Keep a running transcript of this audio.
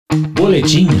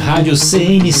Boletim Rádio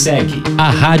CNseg,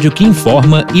 a rádio que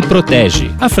informa e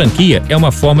protege. A franquia é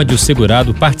uma forma de o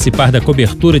segurado participar da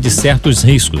cobertura de certos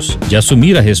riscos, de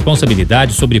assumir a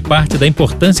responsabilidade sobre parte da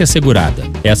importância assegurada.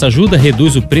 Essa ajuda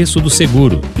reduz o preço do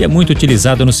seguro e é muito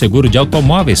utilizada no seguro de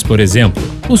automóveis, por exemplo.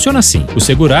 Funciona assim: o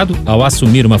segurado, ao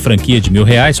assumir uma franquia de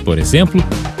R$1.000, por exemplo,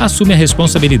 assume a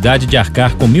responsabilidade de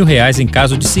arcar com R$1.000 em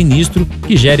caso de sinistro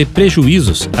que gere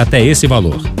prejuízos até esse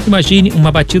valor. Imagine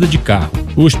uma batida de carro.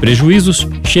 Os prejuízos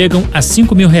chegam a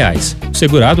R$5.000. O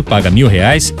segurado paga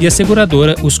R$1.000 e a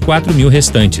seguradora os R$4.000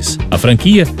 restantes. A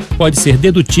franquia pode ser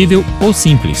dedutível ou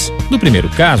simples. No primeiro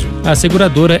caso, a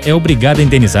seguradora é obrigada a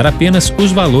indenizar apenas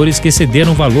os valores que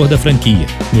excederam o valor da franquia.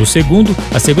 No segundo,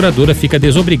 a seguradora fica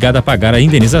desobrigada a pagar a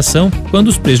indenização quando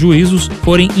os prejuízos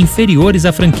forem inferiores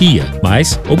à franquia,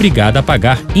 mas obrigada a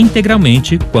pagar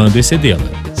integralmente quando excedê-la.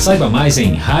 Saiba mais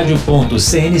em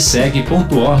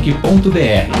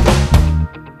radio.cnseg.org.br.